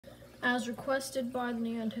As requested by the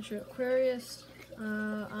Neon Tetra Aquarius,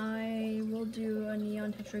 I will do a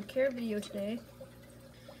Neon Tetra care video today.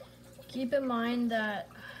 Keep in mind that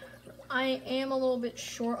I am a little bit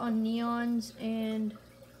short on neons, and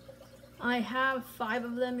I have 5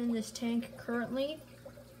 of them in this tank currently.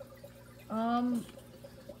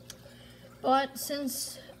 But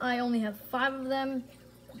since I only have 5 of them,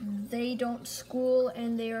 they don't school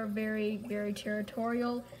and they are very, very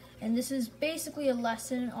territorial. And this is basically a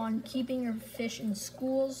lesson on keeping your fish in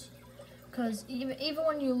schools, because even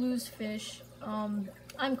when you lose fish,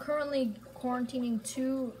 I'm currently quarantining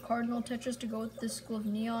 2 cardinal tetras to go with this school of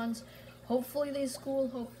neons. Hopefully they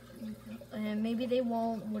school, and maybe they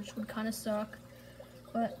won't, which would kind of suck.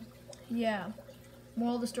 But yeah,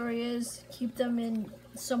 moral of the story is keep them in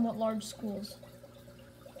somewhat large schools.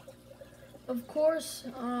 Of course,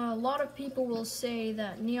 a lot of people will say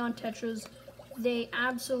that neon tetras, they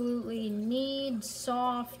absolutely need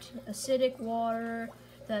soft, acidic water,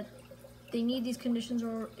 that they need these conditions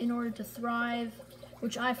in order to thrive,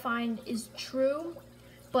 which I find is true,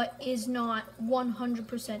 but is not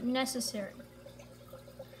 100% necessary.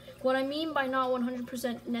 What I mean by not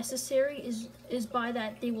 100% necessary is by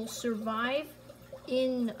that they will survive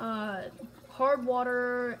in hard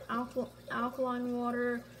water, alkaline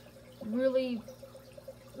water, really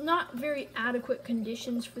not very adequate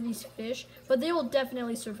conditions for these fish, but they will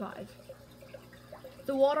definitely survive.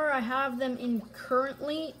 The water I have them in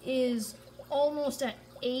currently is almost at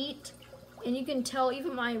 8, and you can tell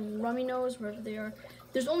even my rummy nose, wherever they are,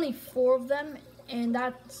 there's only 4 of them, and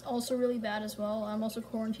that's also really bad as well. I'm also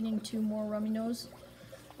quarantining 2 more rummy nose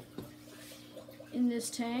in this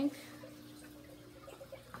tank.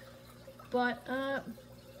 But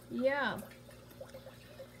yeah,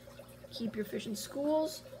 keep your fish in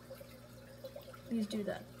schools. Please do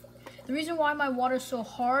that. The reason why my water is so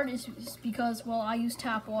hard is because, well, I use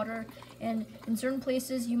tap water, and in certain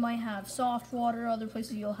places you might have soft water, other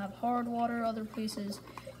places you'll have hard water, other places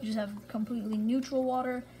you just have completely neutral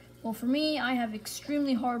water. Well, for me, I have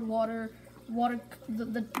extremely hard water.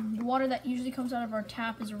 The water that usually comes out of our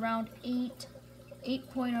tap is around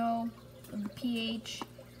 8.0 of the pH,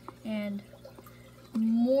 and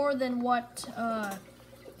more than what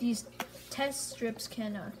these test strips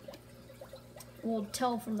will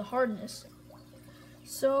tell from the hardness.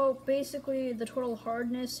 So basically, the total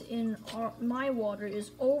hardness in my water is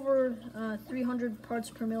over 300 parts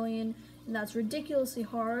per million, and that's ridiculously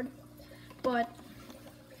hard. But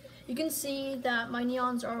you can see that my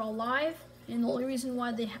neons are alive, and the only reason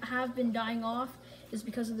why they have been dying off is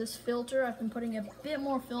because of this filter. I've been putting a bit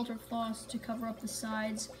more filter floss to cover up the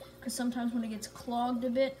sides, because sometimes when it gets clogged a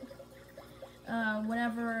bit,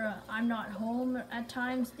 whenever I'm not home at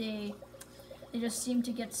times, they just seem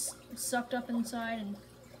to get sucked up inside, and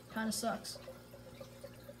kind of sucks.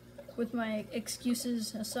 With my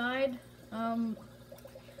excuses aside,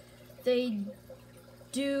 they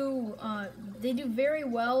do very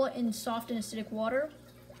well in soft and acidic water.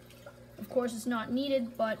 Of course, it's not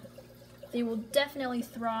needed, but they will definitely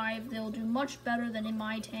thrive. They'll do much better than in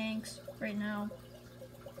my tanks right now.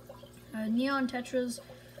 Neon tetras,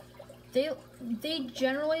 they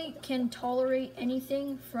generally can tolerate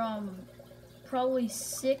anything from probably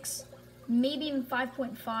 6, maybe even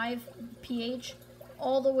 5.5 pH,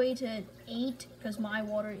 all the way to 8, because my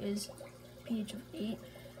water is pH of 8,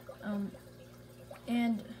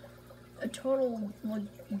 and a total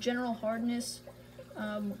general hardness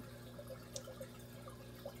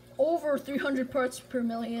over 300 parts per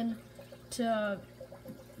million to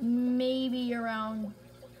maybe around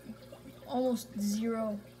almost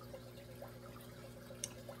 0.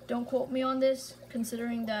 Don't quote me on this,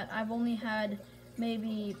 considering that I've only had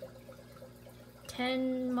maybe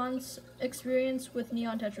 10 months experience with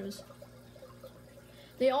neon tetras.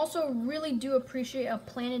 They also really do appreciate a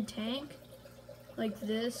planted tank like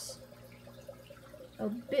this, a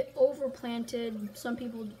bit overplanted. Some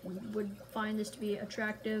people would find this to be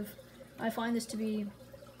attractive. I find this to be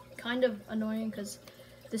kind of annoying because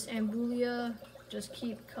this ambulia just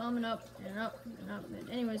keep coming up and up and up. And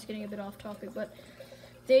anyways, getting a bit off topic, but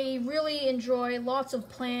they really enjoy lots of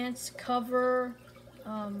plants, cover.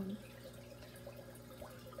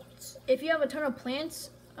 If you have a ton of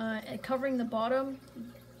plants covering the bottom,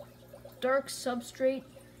 dark substrate,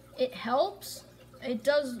 it helps. It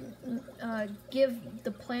does give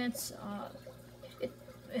the plants, it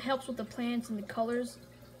helps with the plants and the colors,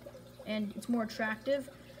 and it's more attractive,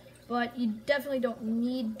 but you definitely don't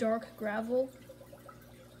need dark gravel.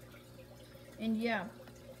 And yeah,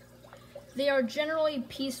 they are generally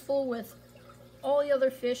peaceful with all the other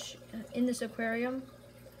fish in this aquarium.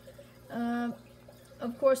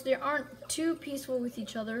 of course, they aren't too peaceful with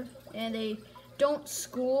each other, and they don't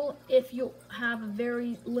school if you have a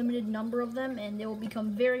very limited number of them, and they will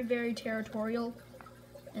become very, very territorial,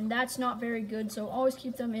 and that's not very good. So always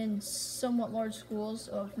keep them in somewhat large schools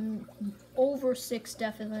of over 6,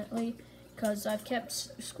 definitely, because I've kept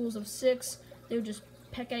schools of 6. They would just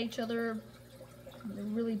peck at each other. They're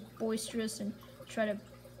really boisterous and try to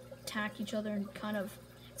attack each other, and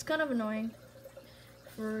it's kind of annoying.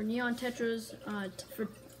 For neon tetras, for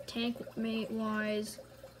tank mate wise,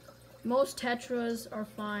 most tetras are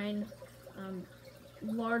fine.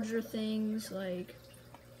 Larger things like,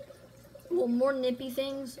 well, more nippy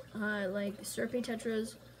things like serpy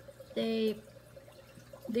tetras, they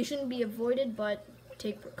shouldn't be avoided, but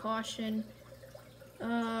take precaution.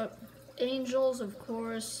 Angels, of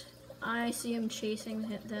course, I see him chasing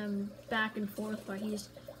them back and forth, but he's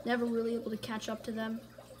never really able to catch up to them.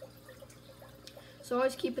 So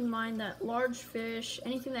always keep in mind that large fish,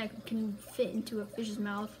 anything that can fit into a fish's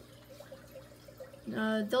mouth,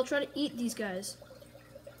 they'll try to eat these guys.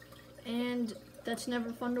 And that's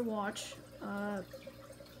never fun to watch. And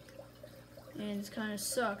it kind of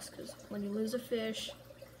sucks, because when you lose a fish,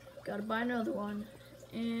 you gotta buy another one.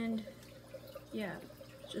 And yeah,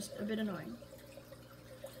 just a bit annoying.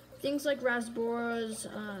 Things like rasboras,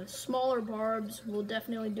 smaller barbs will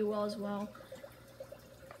definitely do well as well.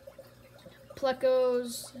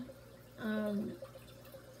 Plecos,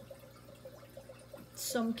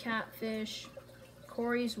 some catfish,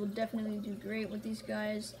 cories will definitely do great with these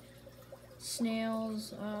guys.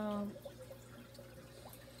 Snails,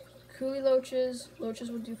 coolie loaches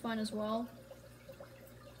will do fine as well.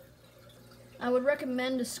 I would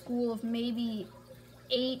recommend a school of maybe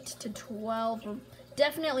 8 to 12, or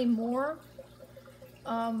definitely more.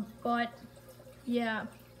 But yeah,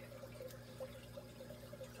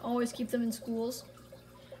 always keep them in schools.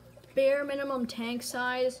 Bare minimum tank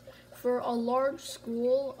size for a large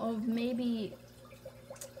school of maybe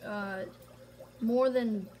more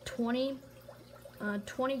than 20.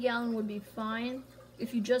 20 gallon would be fine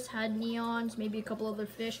if you just had neons, maybe a couple other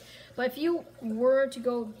fish. But if you were to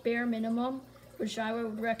go bare minimum, which I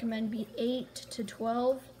would recommend be 8 to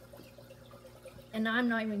 12, and I'm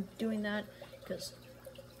not even doing that because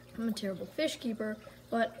I'm a terrible fish keeper,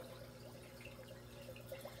 but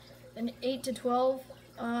an 8 to 12,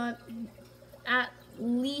 at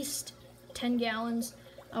least 10 gallons.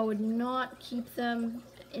 I would not keep them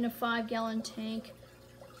in a 5-gallon tank.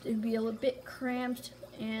 It'd be a little bit cramped,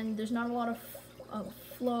 and there's not a lot of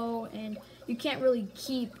flow, and you can't really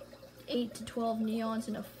keep 8 to 12 neons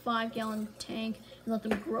in a 5-gallon tank and let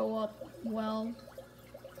them grow up well.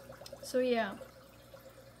 So yeah,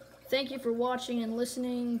 thank you for watching and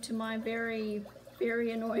listening to my very,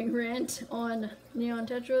 very annoying rant on neon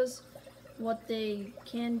tetras, what they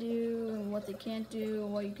can do and what they can't do,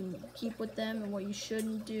 what you can keep with them and what you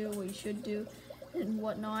shouldn't do, what you should do, and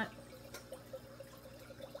whatnot.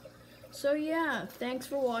 So yeah, thanks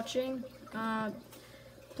for watching.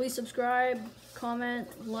 Please subscribe, comment,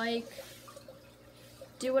 like,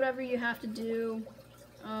 do whatever you have to do.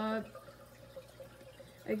 I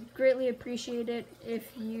greatly appreciate it if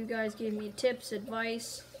you guys gave me tips,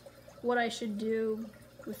 advice, what I should do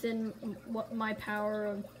within what my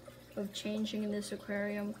power of changing in this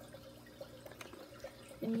aquarium.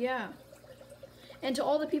 And yeah. And to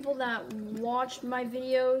all the people that watched my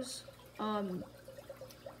videos,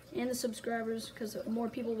 and the subscribers, because more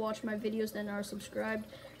people watch my videos than are subscribed.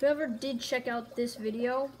 Whoever did check out this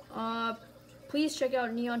video, please check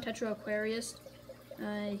out Neon Tetra Aquarius.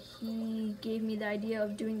 He gave me the idea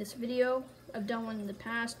of doing this video. I've done one in the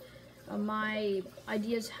past. My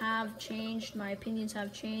ideas have changed, my opinions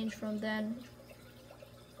have changed from then.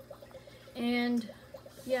 And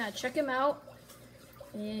yeah, check him out.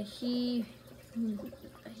 He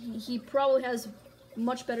probably has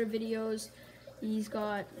much better videos. He's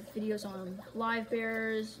got videos on live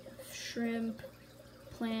bears, shrimp,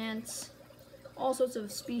 plants, all sorts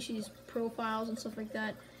of species profiles and stuff like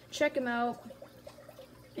that. Check him out.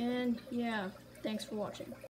 And yeah, thanks for watching.